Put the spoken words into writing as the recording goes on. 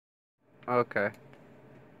Okay.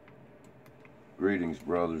 Greetings,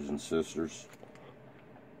 brothers and sisters.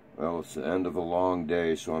 Well, it's the end of a long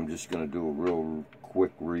day, so I'm just going to do a real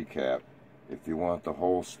quick recap. If you want the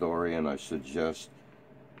whole story, and I suggest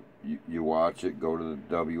you watch it, go to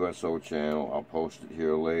the WSO channel. I'll post it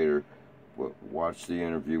here later. But watch the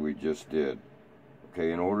interview we just did.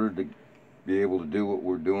 Okay, in order to be able to do what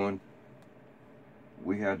we're doing,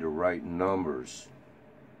 we had to write numbers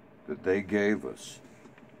that they gave us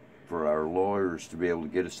for our lawyers to be able to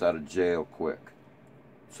get us out of jail quick.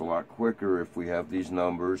 It's a lot quicker if we have these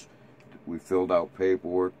numbers. We filled out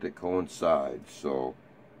paperwork that coincides. So,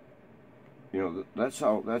 you know, that's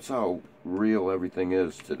how real everything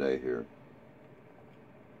is today here.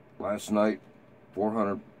 Last night,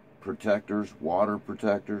 400 protectors, water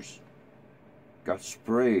protectors, got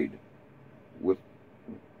sprayed with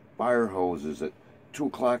fire hoses at 2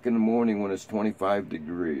 o'clock in the morning when it's 25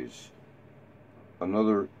 degrees.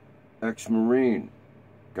 Another ex-Marine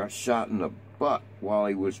got shot in the butt while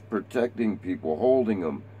he was protecting people, holding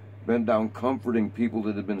them, bent down comforting people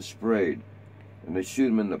that had been sprayed, and they shoot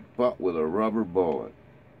him in the butt with a rubber bullet.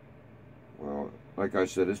 Well, like I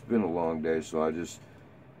said, it's been a long day, so I just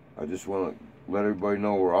want to let everybody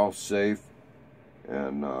know we're all safe,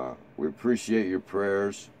 and we appreciate your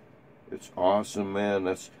prayers. It's awesome, man.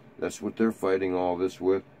 That's what they're fighting all this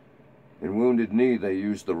with. In Wounded Knee, they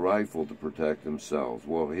use the rifle to protect themselves.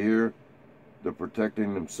 Well, here, they're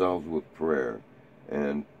protecting themselves with prayer.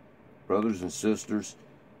 And brothers and sisters,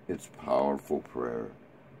 it's powerful prayer.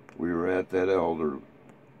 We were at that elder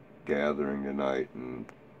gathering tonight, and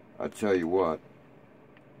I tell you what,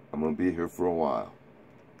 I'm going to be here for a while.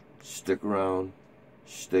 Stick around,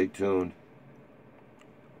 stay tuned,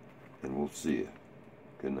 and we'll see you.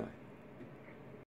 Good night.